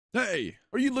Hey,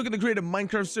 are you looking to create a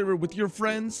Minecraft server with your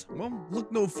friends? Well,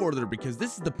 look no further because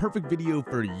this is the perfect video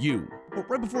for you. But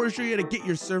right before I show you how to get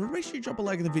your server, make sure you drop a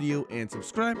like on the video and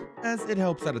subscribe as it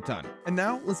helps out a ton. And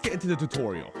now let's get into the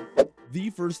tutorial. The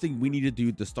first thing we need to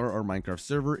do to start our Minecraft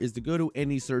server is to go to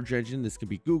any search engine. This could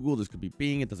be Google, this could be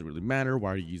Bing, it doesn't really matter.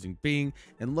 Why are you using Bing?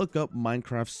 And look up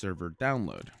Minecraft server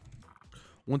download.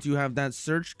 Once you have that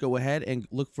search, go ahead and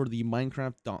look for the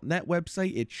Minecraft.net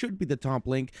website. It should be the top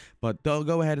link, but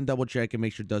go ahead and double check and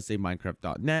make sure it does say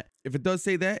Minecraft.net. If it does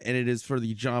say that and it is for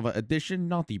the Java edition,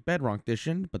 not the Bedrock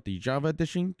edition, but the Java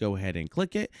edition, go ahead and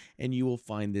click it and you will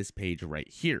find this page right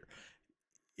here.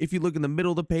 If you look in the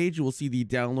middle of the page, you will see the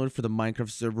download for the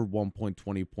Minecraft server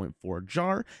 1.20.4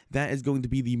 jar. That is going to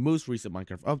be the most recent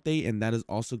Minecraft update, and that is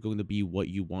also going to be what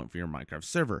you want for your Minecraft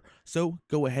server. So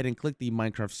go ahead and click the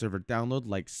Minecraft server download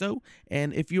like so.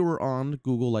 And if you were on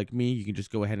Google like me, you can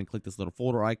just go ahead and click this little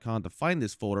folder icon to find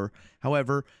this folder.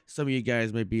 However, some of you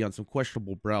guys may be on some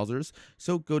questionable browsers,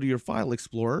 so go to your file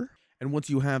explorer. And once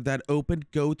you have that open,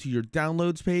 go to your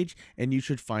downloads page and you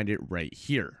should find it right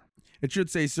here. It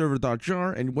should say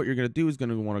server.jar, and what you're going to do is going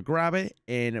to want to grab it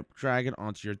and drag it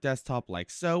onto your desktop like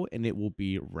so, and it will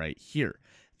be right here.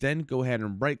 Then go ahead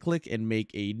and right click and make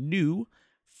a new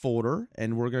folder,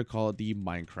 and we're going to call it the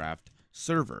Minecraft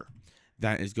server.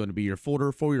 That is going to be your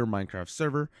folder for your Minecraft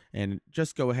server, and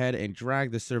just go ahead and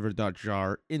drag the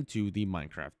server.jar into the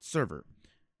Minecraft server.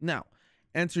 Now,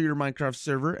 enter your Minecraft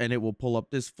server and it will pull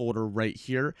up this folder right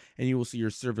here, and you will see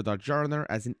your server.jar in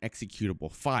there as an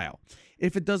executable file.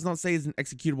 If it does not say it's an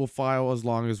executable file, as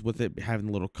long as with it having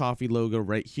the little coffee logo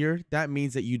right here, that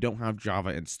means that you don't have Java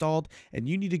installed and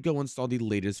you need to go install the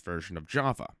latest version of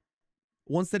Java.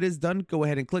 Once that is done, go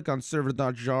ahead and click on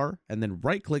server.jar and then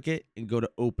right click it and go to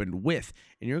open with,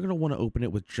 and you're going to want to open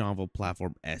it with Java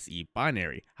Platform SE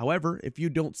binary. However, if you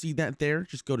don't see that there,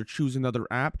 just go to choose another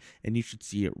app and you should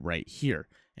see it right here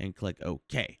and click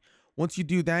OK. Once you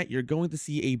do that, you're going to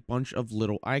see a bunch of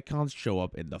little icons show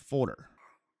up in the folder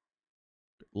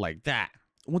like that.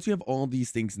 Once you have all these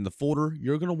things in the folder,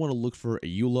 you're going to want to look for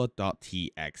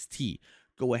eula.txt.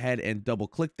 Go ahead and double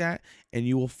click that and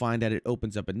you will find that it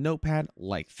opens up a notepad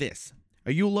like this.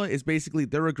 EULA is basically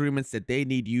their agreements that they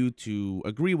need you to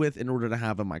agree with in order to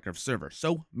have a Minecraft server.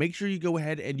 So make sure you go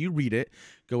ahead and you read it.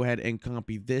 Go ahead and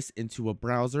copy this into a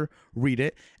browser, read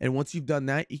it, and once you've done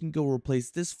that, you can go replace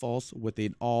this false with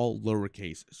an all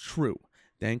lowercase true.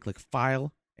 Then click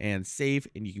File and Save,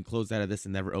 and you can close out of this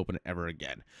and never open it ever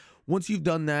again. Once you've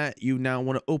done that, you now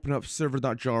want to open up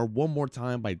server.jar one more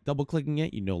time by double clicking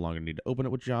it. You no longer need to open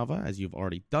it with Java as you've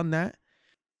already done that.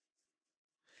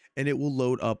 And it will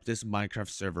load up this Minecraft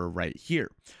server right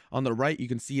here. On the right, you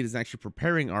can see it is actually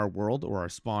preparing our world or our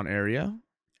spawn area.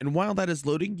 And while that is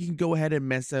loading, you can go ahead and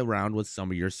mess around with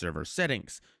some of your server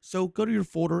settings. So go to your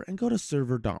folder and go to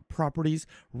server.properties,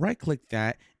 right click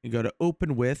that and go to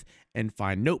open with and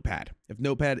find Notepad. If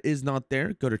Notepad is not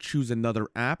there, go to choose another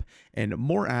app and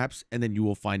more apps, and then you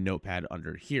will find Notepad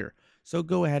under here. So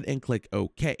go ahead and click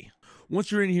OK.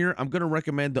 Once you're in here, I'm going to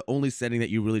recommend the only setting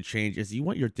that you really change is you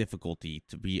want your difficulty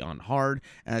to be on hard,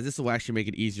 as this will actually make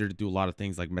it easier to do a lot of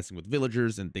things like messing with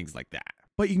villagers and things like that.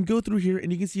 But you can go through here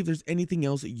and you can see if there's anything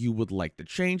else that you would like to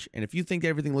change. And if you think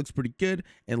everything looks pretty good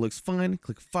and looks fine,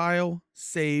 click File,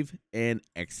 Save, and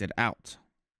Exit out.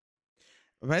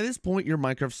 By this point, your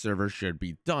Minecraft server should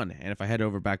be done. And if I head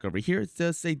back over here, it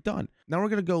does say done. Now we're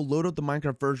going to go load up the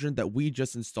Minecraft version that we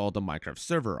just installed the Minecraft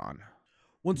server on.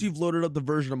 Once you've loaded up the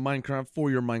version of Minecraft for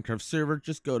your Minecraft server,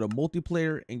 just go to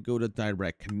multiplayer and go to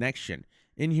direct connection.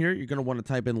 In here, you're going to want to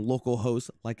type in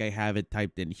localhost like I have it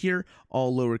typed in here,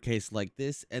 all lowercase like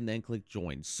this, and then click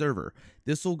join server.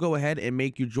 This will go ahead and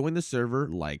make you join the server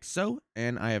like so,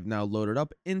 and I have now loaded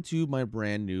up into my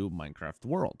brand new Minecraft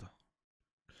world.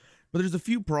 But there's a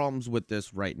few problems with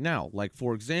this right now. Like,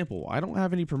 for example, I don't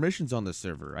have any permissions on this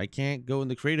server. I can't go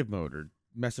into creative mode or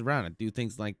mess around and do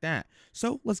things like that.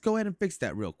 So let's go ahead and fix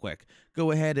that real quick.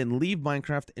 Go ahead and leave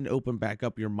Minecraft and open back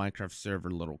up your Minecraft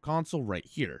server little console right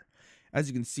here. As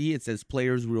you can see, it says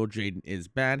players Real Jaden is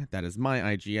bad. That is my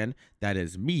IGN. That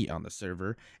is me on the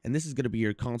server. And this is going to be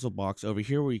your console box over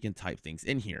here where you can type things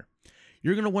in here.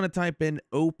 You're going to want to type in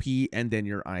OP and then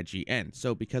your IGN.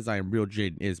 So because I am Real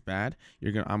Jaden is bad,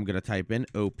 I'm going to type in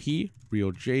OP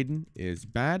Real Jaden is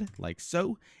bad like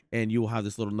so. And you will have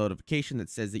this little notification that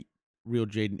says that Real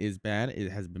Jaden is bad.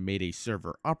 It has been made a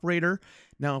server operator.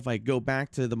 Now, if I go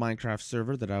back to the Minecraft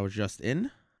server that I was just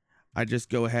in, I just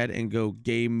go ahead and go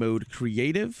game mode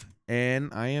creative, and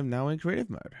I am now in creative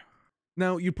mode.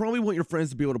 Now, you probably want your friends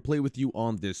to be able to play with you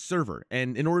on this server,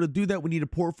 and in order to do that, we need to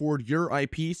port forward your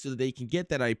IP so that they can get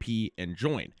that IP and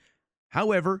join.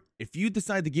 However, if you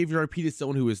decide to give your IP to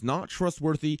someone who is not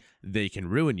trustworthy, they can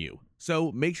ruin you.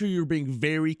 So make sure you're being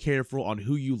very careful on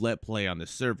who you let play on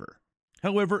this server.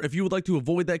 However, if you would like to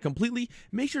avoid that completely,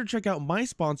 make sure to check out my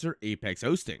sponsor, Apex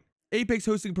Hosting. Apex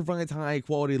Hosting provides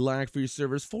high-quality lag for your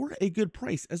servers for a good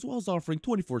price, as well as offering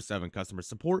 24/7 customer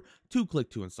support, 2-click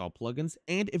to install plugins,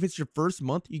 and if it's your first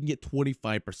month, you can get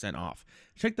 25% off.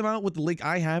 Check them out with the link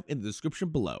I have in the description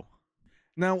below.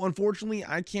 Now, unfortunately,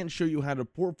 I can't show you how to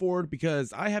port forward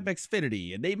because I have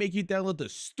Xfinity and they make you download the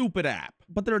stupid app,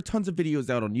 but there are tons of videos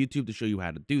out on YouTube to show you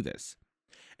how to do this.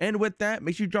 And with that,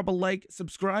 make sure you drop a like,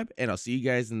 subscribe, and I'll see you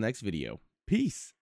guys in the next video. Peace.